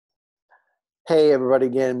Hey, everybody,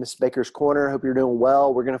 again, Miss Baker's Corner. Hope you're doing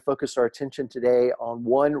well. We're going to focus our attention today on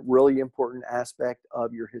one really important aspect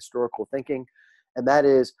of your historical thinking, and that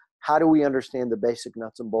is how do we understand the basic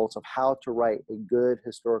nuts and bolts of how to write a good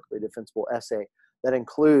historically defensible essay that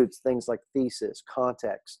includes things like thesis,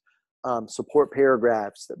 context, support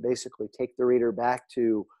paragraphs that basically take the reader back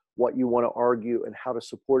to what you want to argue and how to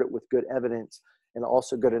support it with good evidence and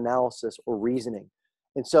also good analysis or reasoning.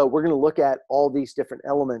 And so we're going to look at all these different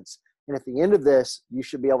elements. And at the end of this, you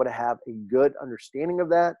should be able to have a good understanding of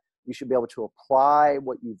that. You should be able to apply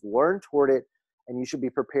what you've learned toward it, and you should be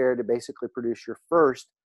prepared to basically produce your first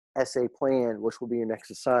essay plan, which will be your next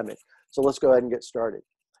assignment. So let's go ahead and get started.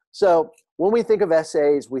 So when we think of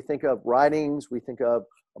essays, we think of writings, we think of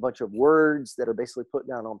a bunch of words that are basically put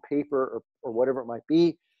down on paper or whatever it might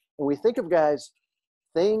be. And we think of, guys,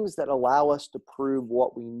 things that allow us to prove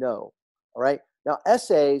what we know, all right? Now,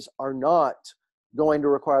 essays are not going to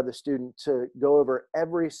require the student to go over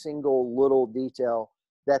every single little detail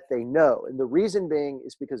that they know. And the reason being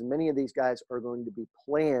is because many of these guys are going to be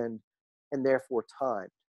planned and therefore timed,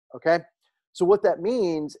 okay? So what that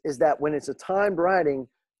means is that when it's a timed writing,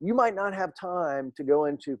 you might not have time to go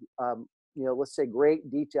into, let's say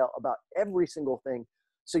great detail about every single thing.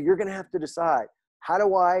 So you're gonna have to decide, how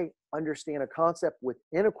do I understand a concept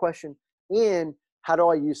within a question, and how do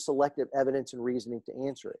I use selective evidence and reasoning to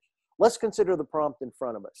answer it? Let's consider the prompt in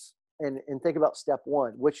front of us and think about step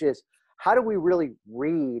one, which is how do we really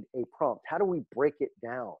read a prompt? How do we break it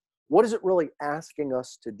down? What is it really asking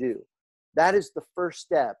us to do? That is the first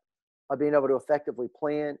step of being able to effectively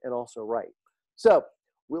plan and also write. So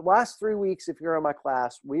the last 3 weeks, if you're in my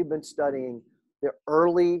class, we've been studying the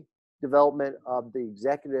early development of the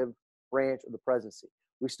executive branch of the presidency.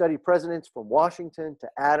 We studied presidents from Washington to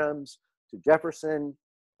Adams to Jefferson,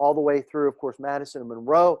 all the way through, of course, Madison and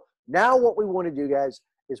Monroe. Now what we want to do, guys,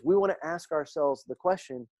 is we want to ask ourselves the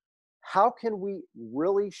question, how can we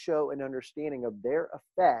really show an understanding of their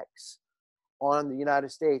effects on the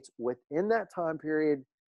United States within that time period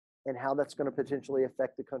and how that's going to potentially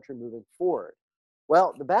affect the country moving forward?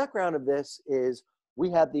 Well, the background of this is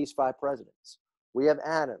we have these 5 presidents. We have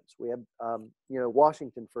Adams. We have,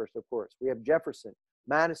 Washington first, of course. We have Jefferson,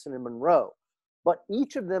 Madison, and Monroe. But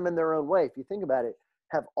each of them in their own way, if you think about it,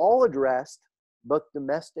 have all addressed both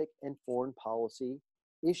domestic and foreign policy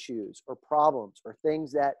issues or problems or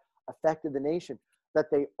things that affected the nation, that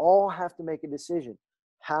they all have to make a decision.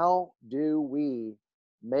 How do we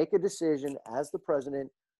make a decision as the president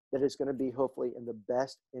that is going to be hopefully in the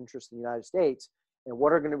best interest of the United States, and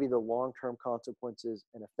what are going to be the long-term consequences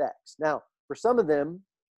and effects? Now, for some of them,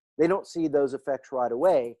 they don't see those effects right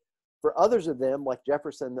away. For others of them, like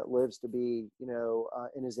Jefferson, that lives to be,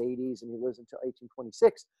 in his 80s and he lives until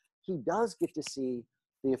 1826, he does get to see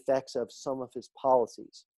the effects of some of his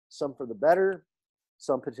policies, some for the better,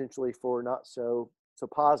 some potentially for not so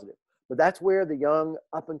positive. But that's where the young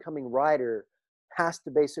up-and-coming writer has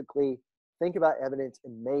to basically think about evidence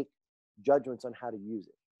and make judgments on how to use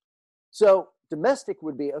it. So domestic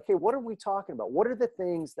would be, okay, what are we talking about? What are the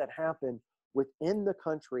things that happen within the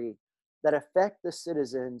country that affect the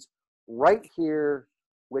citizens right here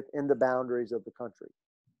within the boundaries of the country,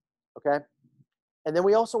 okay? And then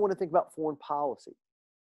we also want to think about foreign policy,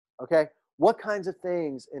 okay? What kinds of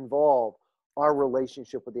things involve our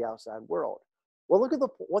relationship with the outside world? Well, look at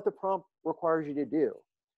what the prompt requires you to do.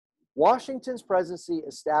 Washington's presidency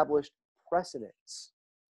established precedents.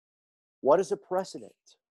 What is a precedent?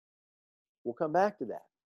 We'll come back to that.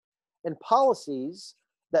 And policies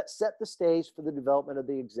that set the stage for the development of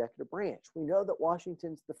the executive branch. We know that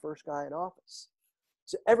Washington's the first guy in office.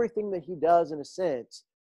 So everything that he does, in a sense,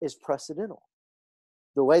 is precedental.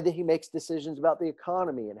 The way that he makes decisions about the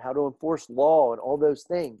economy and how to enforce law and all those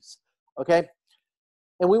things, okay?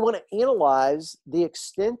 And we want to analyze the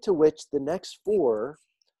extent to which the next 4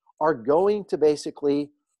 are going to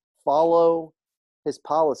basically follow his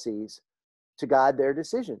policies to guide their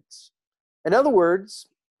decisions. In other words,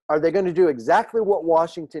 are they going to do exactly what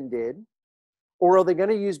Washington did, or are they going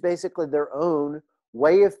to use basically their own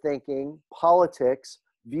way of thinking, politics,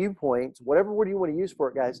 viewpoints, whatever word you want to use for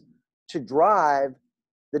it, guys, to drive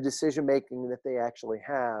the decision-making that they actually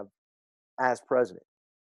have as president?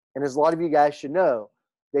 And as a lot of you guys should know,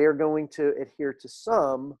 they are going to adhere to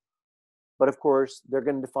some, but of course, they're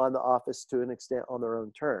going to define the office to an extent on their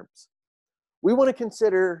own terms. We want to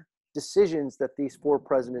consider decisions that these 4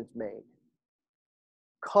 presidents made.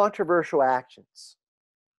 Controversial actions.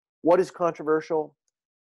 What is controversial?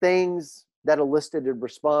 Things that elicited a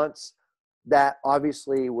response that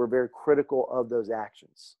obviously were very critical of those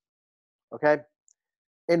actions, okay?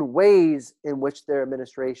 And ways in which their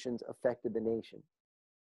administrations affected the nation.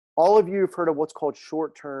 All of you have heard of what's called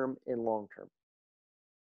short-term and long-term.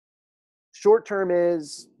 Short-term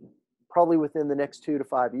is probably within the next 2 to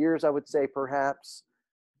 5 years, I would say, perhaps.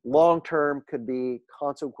 Long-term could be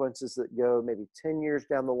consequences that go maybe 10 years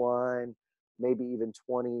down the line, maybe even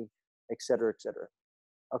 20, et cetera, et cetera.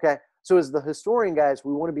 Okay, so as the historian, guys,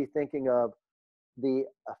 we want to be thinking of the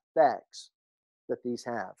effects that these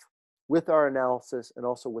have with our analysis and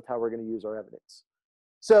also with how we're going to use our evidence.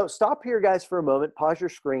 So stop here, guys, for a moment, pause your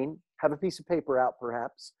screen, have a piece of paper out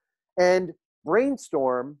perhaps, and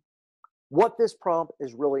brainstorm what this prompt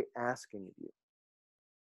is really asking of you.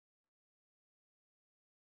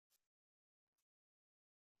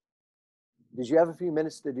 Did you have a few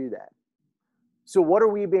minutes to do that? So what are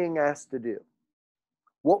we being asked to do?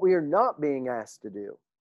 What we are not being asked to do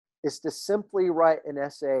is to simply write an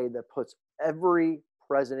essay that puts every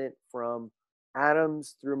president from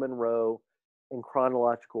Adams through Monroe in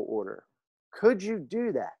chronological order. Could you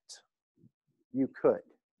do that? You could.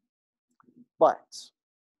 But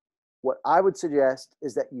what I would suggest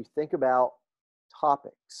is that you think about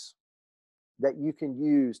topics that you can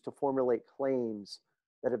use to formulate claims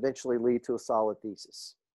that eventually lead to a solid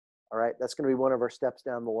thesis. All right, that's going to be one of our steps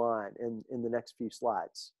down the line in the next few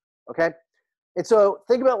slides. Okay, and so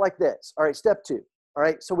think about it like this. All right, step 2. All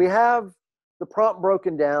right, so we have the prompt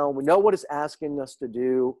broken down. We know what it's asking us to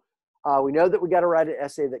do. We know that we got to write an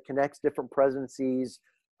essay that connects different presidencies,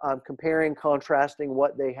 comparing, contrasting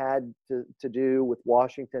what they had to do with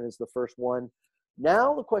Washington as the first one.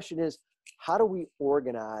 Now the question is, how do we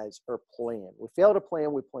organize or plan? We fail to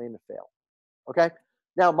plan, we plan to fail. Okay?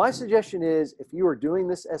 Now, my suggestion is if you are doing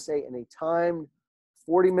this essay in a timed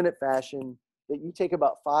 40-minute fashion, that you take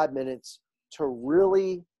about 5 minutes to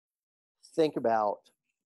really think about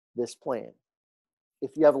this plan.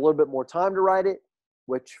 If you have a little bit more time to write it,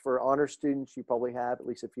 which for honor students you probably have at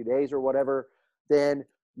least a few days or whatever, then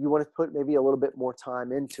you want to put maybe a little bit more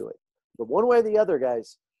time into it. But one way or the other,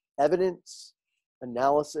 guys, evidence,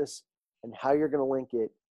 analysis, and how you're going to link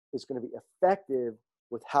it is going to be effective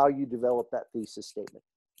with how you develop that thesis statement.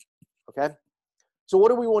 Okay? So what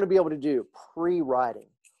do we want to be able to do? Pre-writing.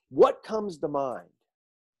 What comes to mind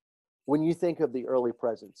when you think of the early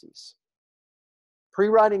presidencies?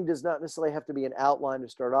 Pre-writing does not necessarily have to be an outline to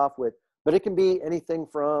start off with, but it can be anything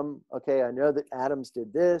from, okay, I know that Adams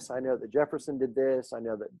did this. I know that Jefferson did this. I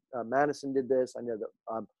know that Madison did this. I know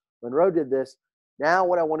that Monroe did this. Now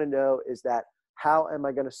what I want to know is that how am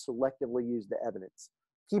I going to selectively use the evidence?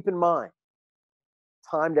 Keep in mind,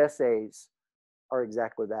 timed essays are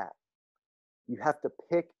exactly that. You have to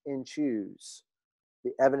pick and choose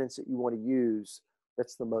the evidence that you want to use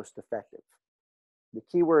that's the most effective. The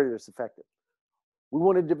key word is effective. We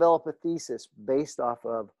want to develop a thesis based off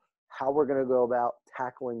of how we're going to go about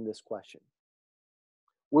tackling this question.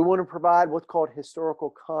 We want to provide what's called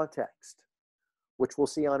historical context, which we'll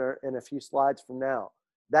see in a few slides from now.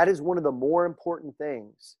 That is one of the more important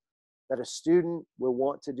things that a student will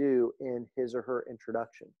want to do in his or her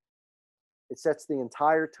introduction. It sets the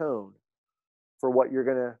entire tone for what you're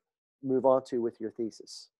going to move on to with your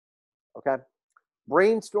thesis. Okay?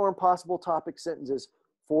 Brainstorm possible topic sentences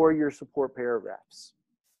for your support paragraphs.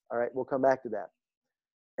 All right, we'll come back to that.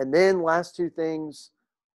 And then last 2 things,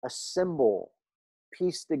 assemble,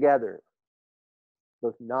 piece together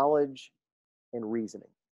both knowledge and reasoning.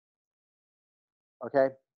 Okay?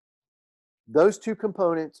 Those 2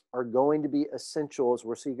 components are going to be essential, as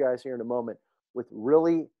we'll see guys here in a moment, with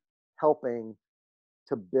really helping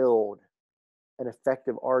to build an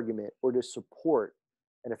effective argument or to support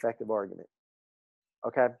an effective argument.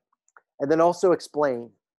 Okay? And then also explain,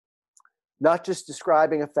 not just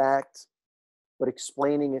describing a fact, but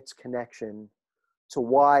explaining its connection to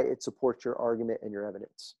why it supports your argument and your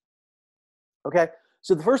evidence. Okay?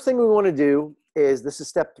 So the first thing we want to do is, this is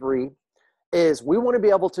step 3, is we want to be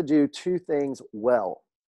able to do 2 things well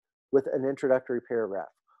with an introductory paragraph.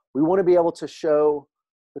 We want to be able to show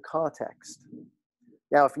the context.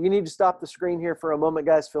 Now, if you need to stop the screen here for a moment,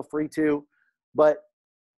 guys, feel free to. But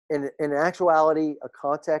in actuality, a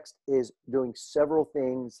context is doing several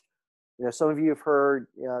things. You know, some of you have heard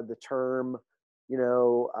the term,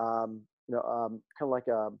 kind of like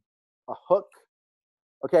a hook.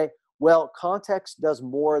 Okay, well, context does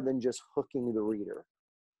more than just hooking the reader,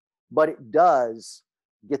 but it does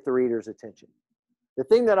get the reader's attention. The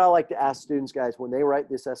thing that I like to ask students, guys, when they write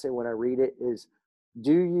this essay, when I read it, is,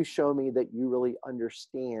 do you show me that you really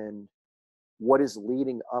understand what is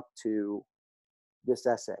leading up to this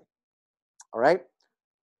essay? All right?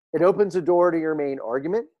 It opens the door to your main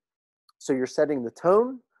argument. So you're setting the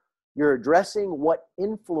tone. You're addressing what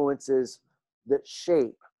influences that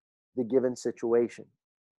shape the given situation.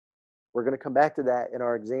 We're going to come back to that in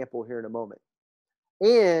our example here in a moment.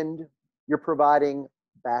 And you're providing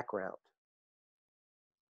background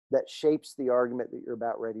that shapes the argument that you're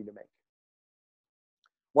about ready to make.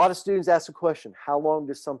 A lot of students ask the question, how long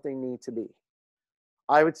does something need to be?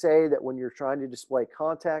 I would say that when you're trying to display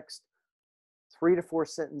context, 3 to 4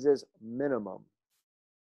 sentences minimum.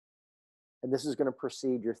 And this is going to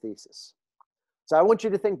precede your thesis. So I want you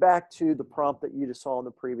to think back to the prompt that you just saw on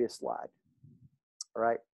the previous slide. All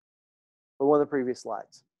right? Or one of the previous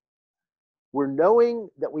slides. We're knowing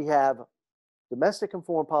that we have domestic and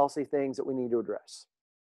foreign policy things that we need to address.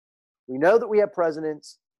 We know that we have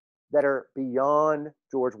presidents that are beyond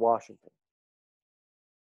George Washington.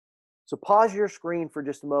 So pause your screen for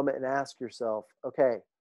just a moment and ask yourself, okay,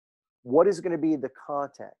 what is going to be the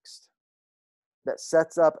context that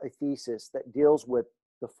sets up a thesis that deals with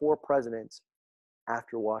the 4 presidents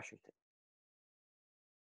after Washington?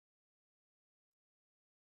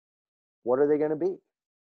 What are they going to be?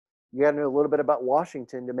 You got to know a little bit about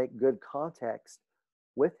Washington to make good context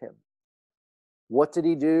with him. What did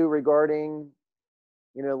he do regarding,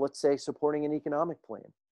 let's say supporting an economic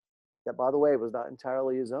plan that, by the way, was not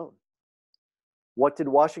entirely his own? What did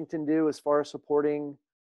Washington do as far as supporting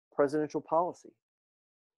presidential policy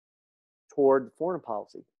toward foreign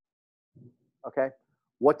policy? Okay.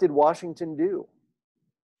 What did Washington do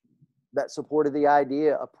that supported the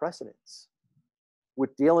idea of precedence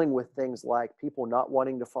with dealing with things like people not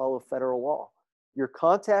wanting to follow federal law? Your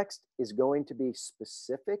context is going to be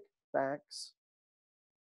specific facts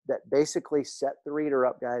that basically set the reader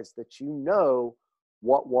up, guys, that you know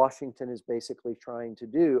what Washington is basically trying to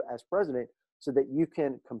do as president, so that you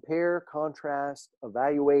can compare, contrast,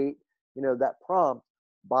 evaluate, that prompt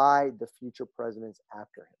by the future presidents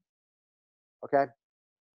after him. Okay?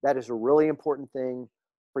 That is a really important thing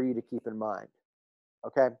for you to keep in mind.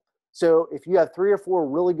 Okay? So if you have 3 or 4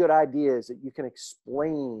 really good ideas that you can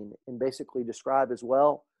explain and basically describe as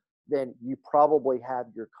well, then you probably have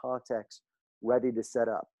your context ready to set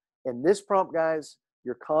up. In this prompt, guys,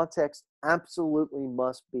 your context absolutely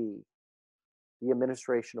must be the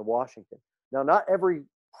administration of Washington. Now, not every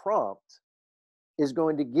prompt is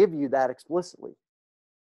going to give you that explicitly.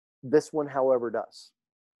 This one, however, does.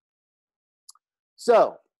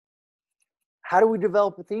 So, how do we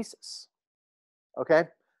develop a thesis? Okay.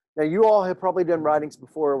 Now, you all have probably done writings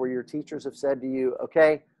before where your teachers have said to you,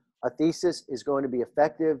 okay, a thesis is going to be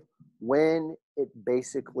effective when it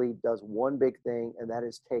basically does one big thing, and that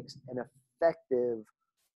is takes an effective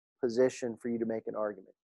position for you to make an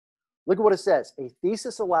argument. Look at what it says. A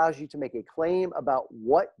thesis allows you to make a claim about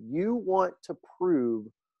what you want to prove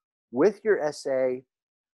with your essay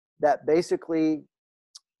that basically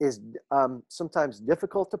is sometimes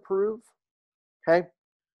difficult to prove, okay?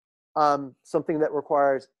 Something that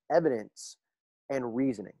requires evidence and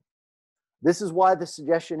reasoning. This is why the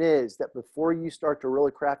suggestion is that before you start to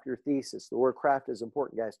really craft your thesis, the word craft is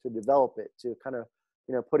important, guys, to develop it, to kind of,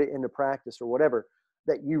 put it into practice or whatever,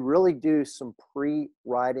 that you really do some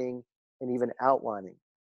pre-writing and even outlining,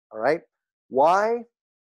 all right? Why?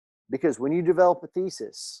 Because when you develop a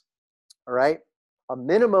thesis, all right, a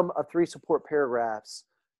minimum of 3 support paragraphs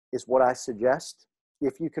is what I suggest.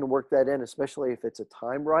 If you can work that in, especially if it's a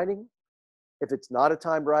timed writing. If it's not a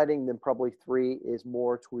timed writing, then probably 3 is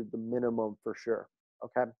more toward the minimum for sure,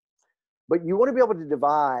 okay? But you want to be able to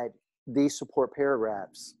divide these support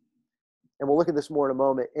paragraphs, and we'll look at this more in a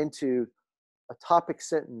moment, into a topic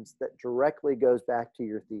sentence that directly goes back to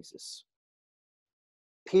your thesis.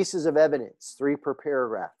 Pieces of evidence, 3 per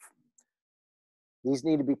paragraph. These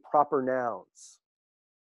need to be proper nouns,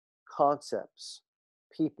 concepts,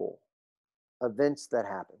 people, events that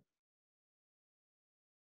happen.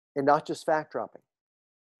 And not just fact dropping.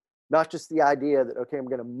 Not just the idea that, okay, I'm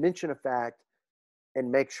going to mention a fact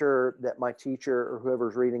and make sure that my teacher or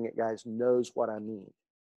whoever's reading it, guys, knows what I mean.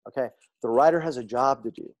 Okay? The writer has a job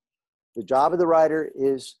to do. The job of the writer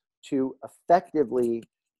is to effectively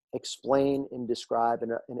explain and describe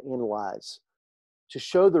and analyze, to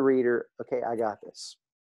show the reader, okay, I got this.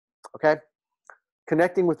 Okay?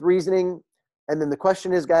 Connecting with reasoning. And then the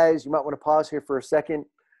question is, guys, you might want to pause here for a second.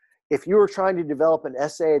 If you were trying to develop an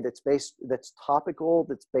essay that's topical,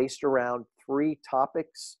 that's based around 3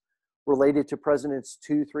 topics related to presidents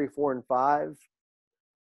 2, 3, 4, and 5,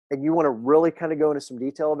 and you want to really kind of go into some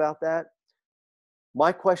detail about that,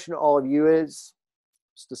 my question to all of you is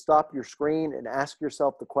to stop your screen and ask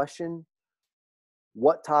yourself the question,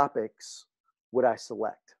 what topics would I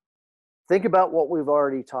select? Think about what we've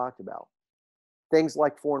already talked about. Things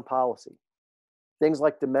like foreign policy, things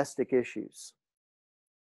like domestic issues,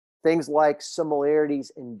 things like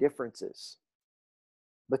similarities and differences,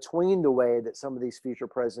 between the way that some of these future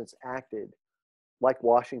presidents acted, like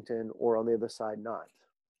Washington, or on the other side, not.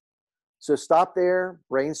 So stop there,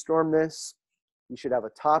 brainstorm this. You should have a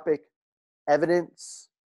topic, evidence,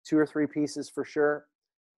 2 or 3 pieces for sure,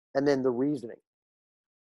 and then the reasoning.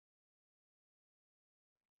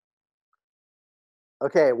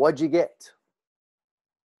 Okay, what'd you get?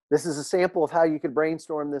 This is a sample of how you could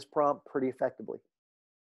brainstorm this prompt pretty effectively.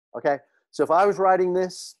 Okay, so if I was writing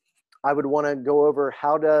this, I would want to go over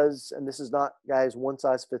how does, and this is not, guys, one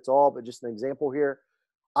size fits all, but just an example here.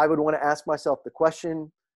 I would want to ask myself the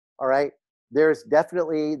question, all right, there's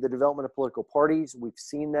definitely the development of political parties. We've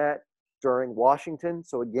seen that during Washington.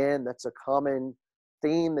 So again, that's a common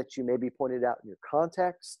theme that you maybe pointed out in your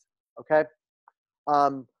context, okay?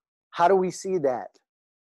 How do we see that?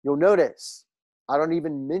 You'll notice, I don't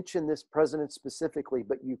even mention this president specifically,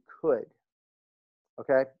 but you could,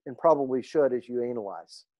 okay? And probably should as you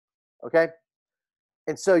analyze, okay?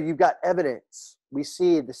 And so you've got evidence. We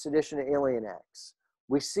see the Sedition and Alien Acts.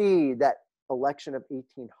 We see that election of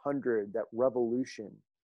 1800, that revolution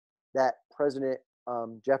that President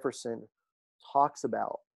Jefferson talks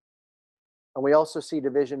about. And we also see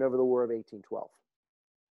division over the War of 1812.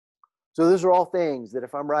 So those are all things that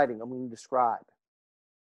if I'm writing, I'm going to describe.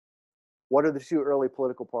 What are the 2 early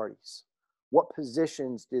political parties? What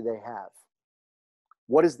positions do they have?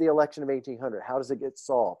 What is the election of 1800? How does it get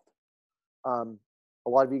solved? A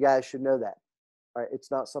lot of you guys should know that. All right,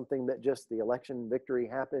 it's not something that just the election victory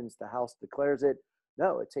happens, the House declares it.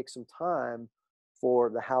 No, it takes some time for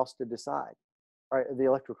the House to decide. All right, the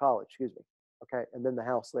Electoral College, excuse me. Okay, and then the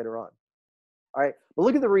House later on. All right, but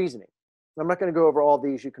look at the reasoning. I'm not going to go over all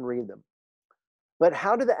these, you can read them. But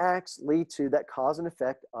how do the acts lead to that cause and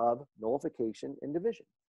effect of nullification and division?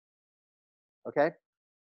 Okay,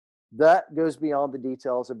 that goes beyond the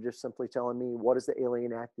details of just simply telling me what does the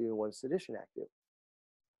Alien Act do and what does the Sedition Act do?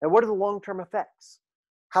 And what are the long-term effects?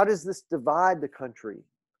 How does this divide the country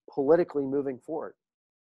politically moving forward?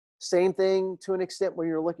 Same thing to an extent when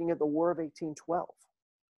you're looking at the War of 1812,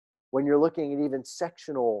 when you're looking at even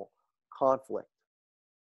sectional conflict.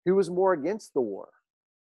 Who was more against the war?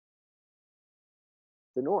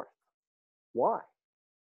 The North. Why?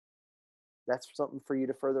 That's something for you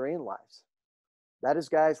to further analyze. That is,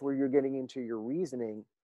 guys, where you're getting into your reasoning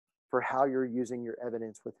for how you're using your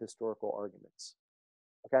evidence with historical arguments.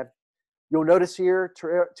 Okay? You'll notice here,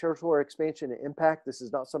 territorial expansion and impact. This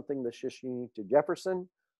is not something that's just unique to Jefferson,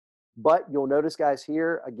 but you'll notice, guys,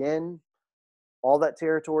 here, again, all that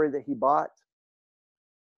territory that he bought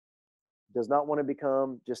does not want to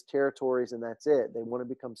become just territories and that's it. They want to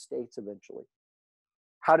become states eventually.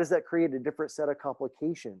 How does that create a different set of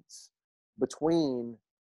complications between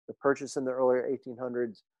the purchase in the earlier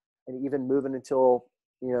 1800s and even moving until,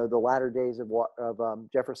 you know, the latter days of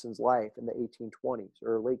Jefferson's life in the 1820s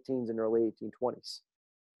or late teens and early 1820s?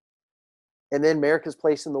 And then America's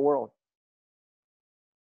place in the world.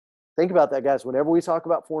 Think about that, guys. Whenever we talk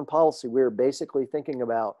about foreign policy, we're basically thinking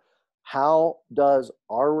about how does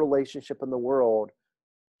our relationship in the world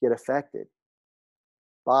get affected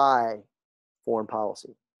by foreign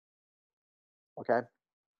policy. Okay?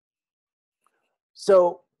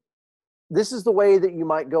 So this is the way that you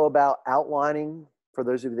might go about outlining. For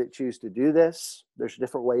those of you that choose to do this, there's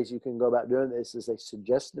different ways you can go about doing this. This is a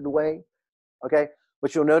suggested way. Okay?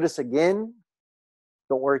 But you'll notice again,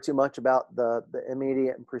 don't worry too much about the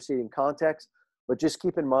immediate and preceding context, but just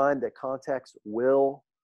keep in mind that context will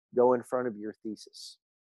go in front of your thesis.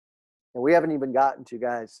 And we haven't even gotten to,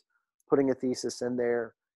 guys, putting a thesis in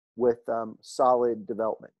there with solid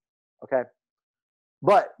development. Okay?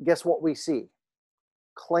 But guess what we see?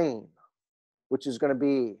 Claim, which is going to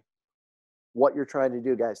be what you're trying to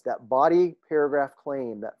do, guys. That body paragraph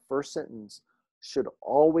claim, that first sentence, should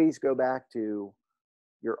always go back to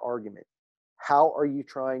your argument. How are you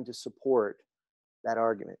trying to support that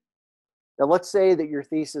argument? Now, let's say that your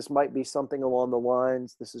thesis might be something along the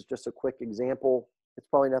lines, this is just a quick example. It's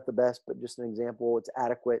probably not the best, but just an example. It's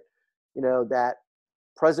adequate. You know, that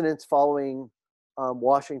presidents following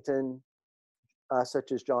Washington,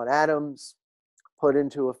 such as John Adams, put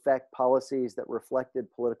into effect policies that reflected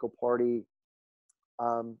political party,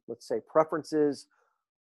 let's say, preferences,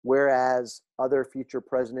 whereas other future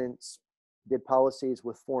presidents did policies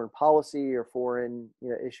with foreign policy or foreign, you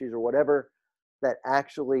know, issues or whatever that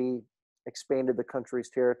actually expanded the country's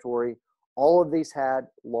territory. All of these had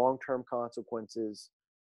long-term consequences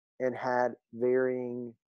and had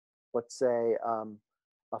varying, let's say,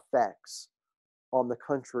 effects on the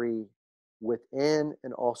country within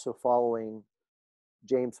and also following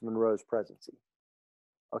James Monroe's presidency.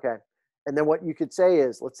 Okay. And then what you could say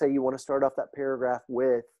is, let's say you want to start off that paragraph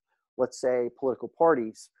with let's say, political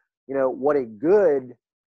parties, what a good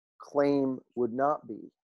claim would not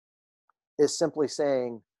be is simply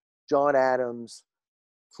saying John Adams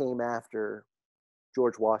came after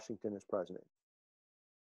George Washington as president.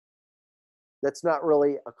 That's not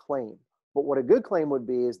really a claim. But what a good claim would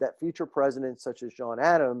be is that future presidents such as John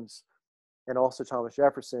Adams and also Thomas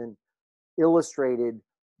Jefferson illustrated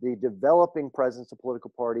the developing presence of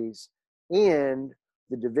political parties and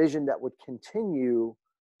the division that would continue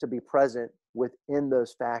to be present within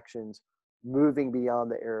those factions moving beyond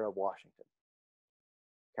the era of Washington.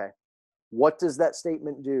 Okay. What does that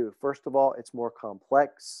statement do? First of all, it's more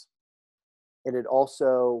complex, and it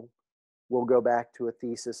also will go back to a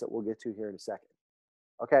thesis that we'll get to here in a second.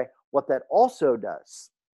 Okay. What that also does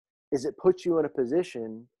is it puts you in a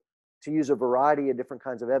position to use a variety of different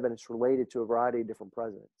kinds of evidence related to a variety of different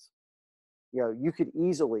presidents. You could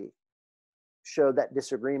easily show that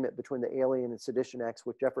disagreement between the Alien and Sedition Acts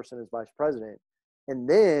with Jefferson as vice president, and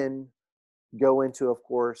then go into, of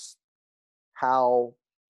course, how,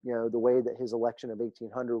 the way that his election of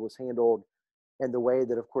 1800 was handled, and the way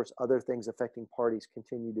that, of course, other things affecting parties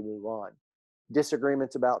continue to move on.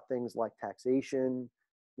 Disagreements about things like taxation,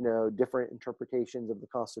 different interpretations of the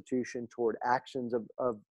Constitution toward actions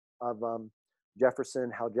of Jefferson,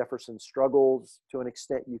 how Jefferson struggles to an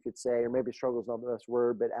extent, you could say, or maybe struggle is not the best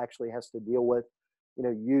word, but actually has to deal with,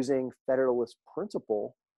 using Federalist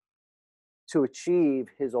principle to achieve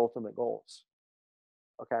his ultimate goals.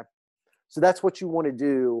 Okay. So that's what you want to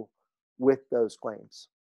do with those claims.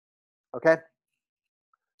 Okay.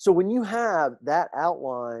 So when you have that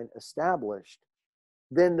outline established,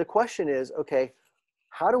 then the question is, okay,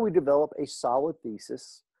 how do we develop a solid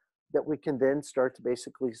thesis that we can then start to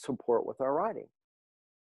basically support with our writing?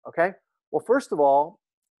 Okay. Well, first of all,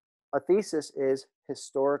 a thesis is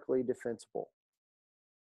historically defensible.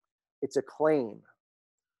 It's a claim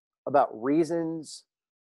about reasons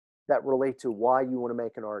that relate to why you want to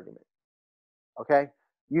make an argument. Okay.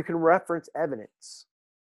 You can reference evidence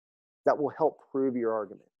that will help prove your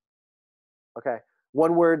argument. Okay.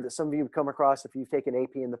 One word that some of you have come across if you've taken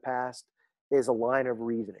AP in the past is a line of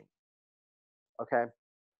reasoning. Okay.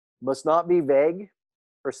 Must not be vague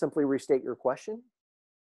or simply restate your question.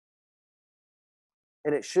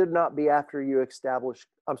 And it should not be after you establish,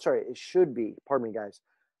 it should be, pardon me, guys,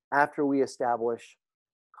 after we establish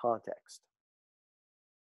context.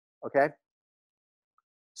 Okay?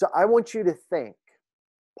 So I want you to think,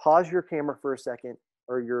 pause your camera for a second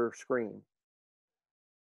or your screen,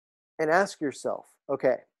 and ask yourself,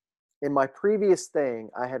 okay, in my previous thing,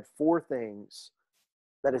 I had 4 things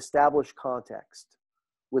that established context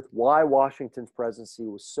with why Washington's presidency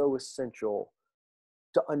was so essential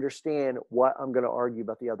to understand what I'm going to argue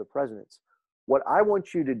about the other presidents. What I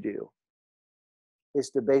want you to do is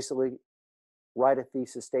to basically write a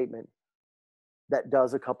thesis statement that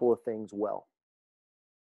does a couple of things well.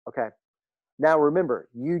 Okay. Now remember,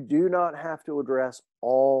 you do not have to address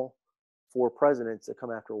all 4 presidents that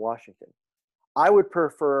come after Washington. I would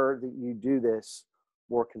prefer that you do this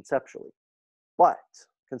more conceptually. But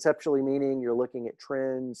conceptually meaning you're looking at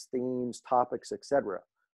trends, themes, topics, etc.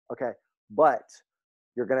 Okay. But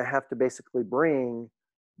you're going to have to basically bring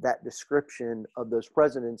that description of those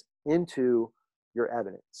presidents into your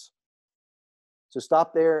evidence. So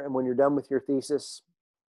stop there, and when you're done with your thesis,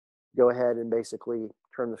 go ahead and basically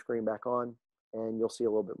turn the screen back on, and you'll see a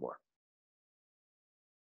little bit more.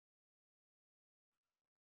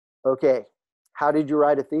 Okay, how did you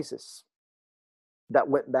write a thesis? That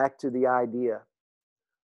went back to the idea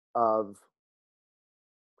of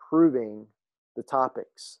proving the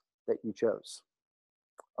topics that you chose.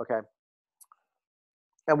 Okay.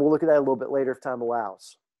 And we'll look at that a little bit later if time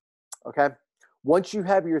allows. Okay. Once you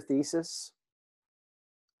have your thesis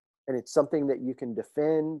and it's something that you can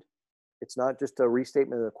defend, it's not just a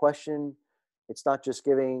restatement of the question. It's not just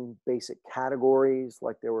giving basic categories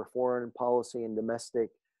like there were foreign policy and domestic,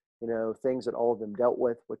 things that all of them dealt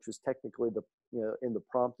with, which was technically in the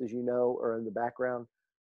prompt, as or in the background,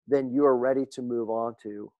 then you are ready to move on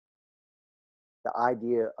to the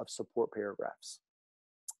idea of support paragraphs.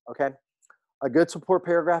 Okay. A good support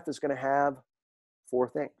paragraph is going to have 4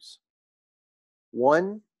 things.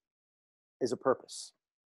 1 is a purpose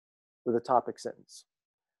with a topic sentence.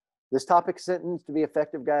 This topic sentence, to be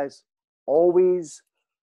effective, guys, always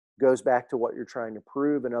goes back to what you're trying to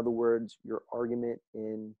prove. In other words, your argument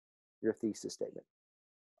in your thesis statement.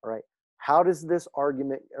 All right. How does this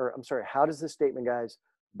statement, guys,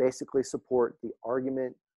 basically support the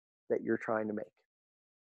argument that you're trying to make?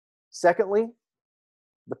 Secondly,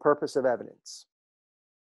 the purpose of evidence.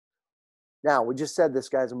 Now, we just said this,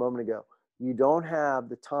 guys, a moment ago. You don't have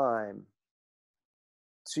the time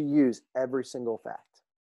to use every single fact.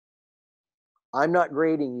 I'm not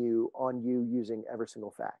grading you on you using every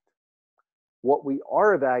single fact. What we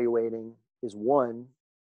are evaluating is, one,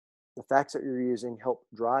 the facts that you're using help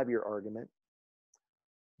drive your argument.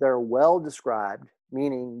 They're well described,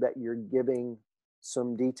 meaning that you're giving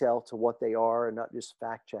some detail to what they are and not just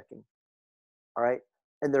fact checking. All right.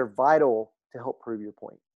 And they're vital to help prove your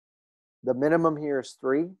point. The minimum here is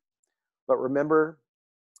 3, but remember,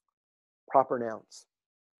 proper nouns: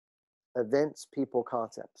 events, people,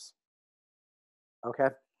 concepts. Okay.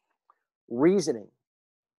 Reasoning: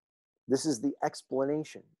 this is the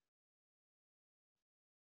explanation.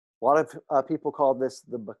 A lot of people call this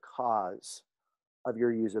the because of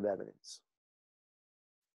your use of evidence.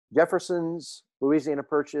 Jefferson's Louisiana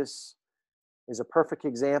Purchase is a perfect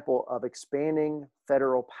example of expanding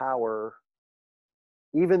federal power,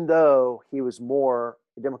 even though he was more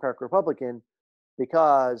a Democratic Republican,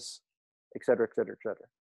 because et cetera, et cetera, et cetera.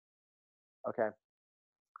 Okay.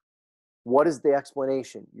 What is the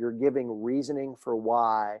explanation? You're giving reasoning for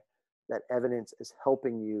why that evidence is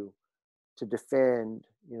helping you to defend,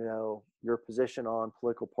 your position on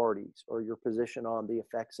political parties, or your position on the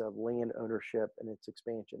effects of land ownership and its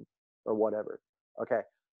expansion, or whatever. Okay.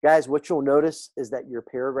 Guys, what you'll notice is that your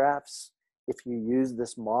paragraphs, if you use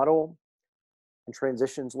this model and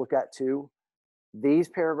transitions look at too, these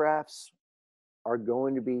paragraphs are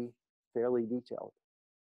going to be fairly detailed.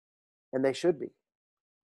 And they should be.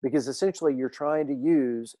 Because essentially you're trying to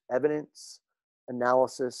use evidence,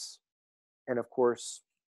 analysis, and of course,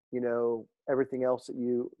 everything else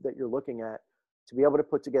that you're looking at to be able to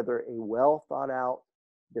put together a well thought out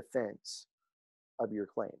defense of your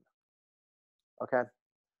claim. Okay.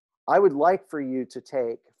 I would like for you to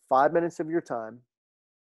take 5 minutes of your time.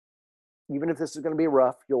 Even if this is going to be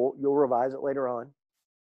rough, you'll revise it later on.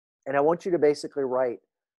 And I want you to basically write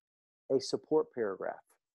a support paragraph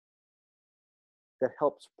that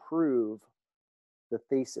helps prove the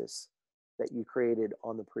thesis that you created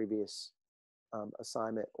on the previous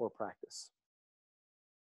assignment or practice.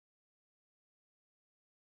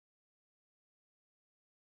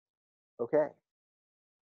 Okay.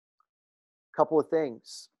 Couple of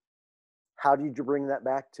things. How did you bring that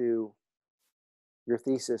back to your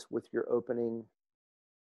thesis with your opening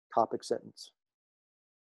topic sentence?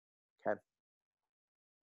 Okay.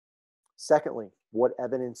 Secondly, what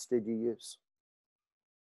evidence did you use?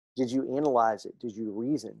 Did you analyze it? Did you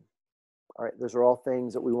reason? All right, those are all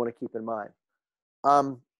things that we want to keep in mind.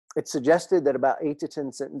 It's suggested that about 8 to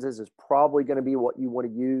 10 sentences is probably going to be what you want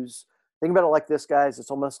to use. Think about it like this, guys.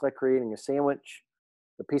 It's almost like creating a sandwich.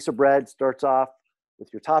 The piece of bread starts off with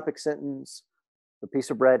your topic sentence. The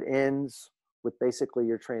piece of bread ends with basically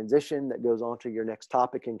your transition that goes on to your next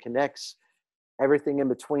topic and connects everything in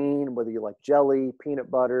between, whether you like jelly,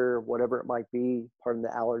 peanut butter, whatever it might be. Pardon the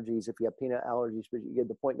allergies if you have peanut allergies, but you get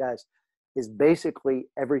the point, guys, is basically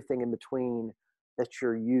everything in between that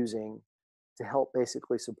you're using to help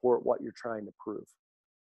basically support what you're trying to prove.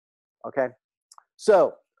 Okay.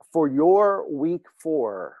 So for your week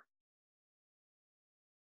 4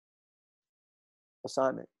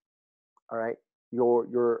 assignment, all right,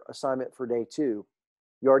 your assignment for day 2,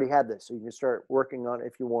 you already had this, so you can start working on it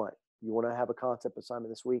if you want. You want to have a concept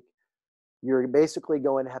assignment this week. You're basically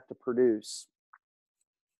going to have to produce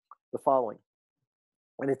the following.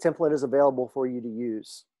 And a template is available for you to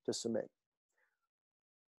use to submit.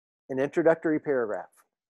 An introductory paragraph.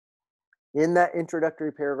 In that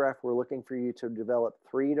introductory paragraph, we're looking for you to develop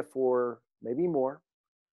 3 to 4, maybe more,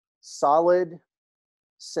 solid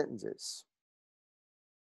sentences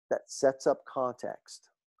that sets up context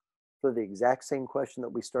for the exact same question that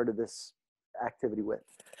we started this activity with,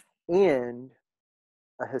 and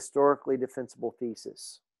a historically defensible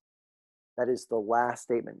thesis. That is the last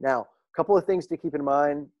statement. Now, a couple of things to keep in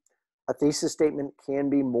mind. A thesis statement can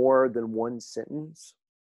be more than one sentence.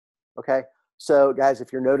 Okay, so guys,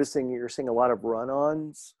 if you're noticing you're seeing a lot of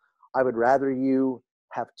run-ons, I would rather you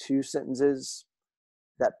have 2 sentences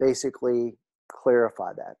that basically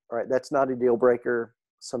clarify that. All right, that's not a deal breaker.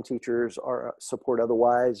 Some teachers support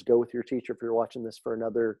otherwise. Go with your teacher if you're watching this for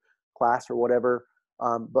another class or whatever.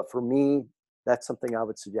 But for me, that's something I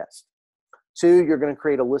would suggest. 2, you're going to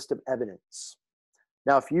create a list of evidence.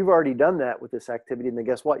 Now, if you've already done that with this activity, then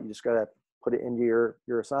guess what? You just got to put it into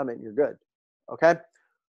your assignment and you're good. Okay?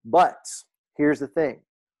 But here's the thing.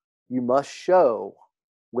 You must show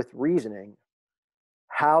with reasoning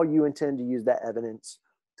how you intend to use that evidence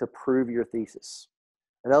to prove your thesis.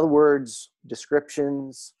 In other words,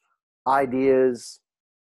 descriptions, ideas,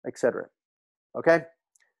 etc. Okay?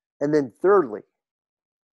 And then thirdly,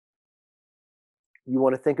 you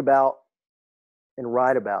want to think about and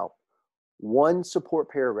write about one support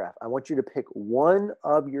paragraph. I want you to pick one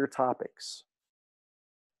of your topics.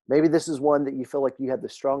 Maybe this is one that you feel like you have the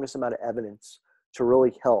strongest amount of evidence to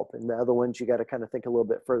really help. And the other ones, you got to kind of think a little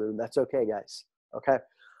bit further. And that's okay, guys. Okay.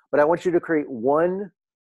 But I want you to create one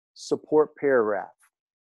support paragraph.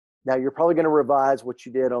 Now, you're probably going to revise what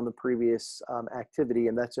you did on the previous activity,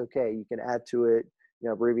 and that's okay. You can add to it,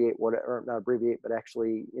 abbreviate whatever, or not abbreviate, but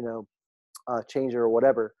actually, change it or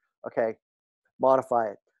whatever. Okay. Modify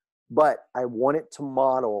it. But I want it to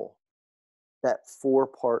model that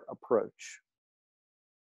 4-part approach.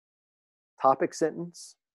 Topic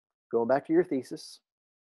sentence, going back to your thesis.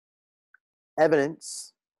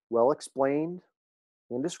 Evidence, well explained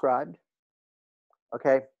and described.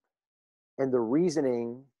 Okay. And the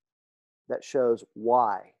reasoning that shows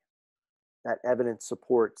why that evidence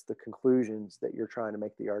supports the conclusions that you're trying to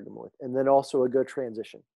make the argument with. And then also a good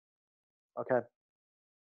transition. Okay.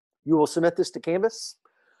 You will submit this to Canvas.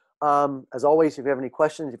 As always, if you have any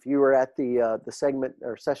questions, if you were at the segment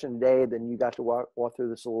or session today, then you got to walk through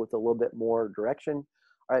this with a little bit more direction.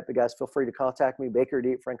 All right, but guys, feel free to contact me,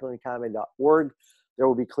 baker@franklineacademy.org. There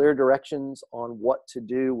will be clear directions on what to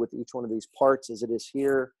do with each one of these parts as it is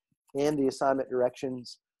here, and the assignment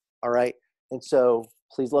directions. All right, and so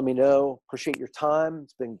please let me know. Appreciate your time.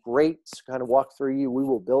 It's been great to kind of walk through you. We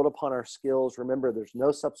will build upon our skills. Remember, there's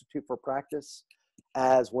no substitute for practice,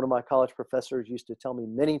 as one of my college professors used to tell me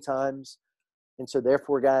many times. And so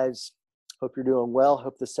therefore, guys, hope you're doing well.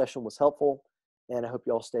 Hope this session was helpful, and I hope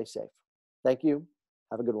you all stay safe. Thank you.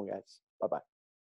 Have a good one, guys. Bye-bye.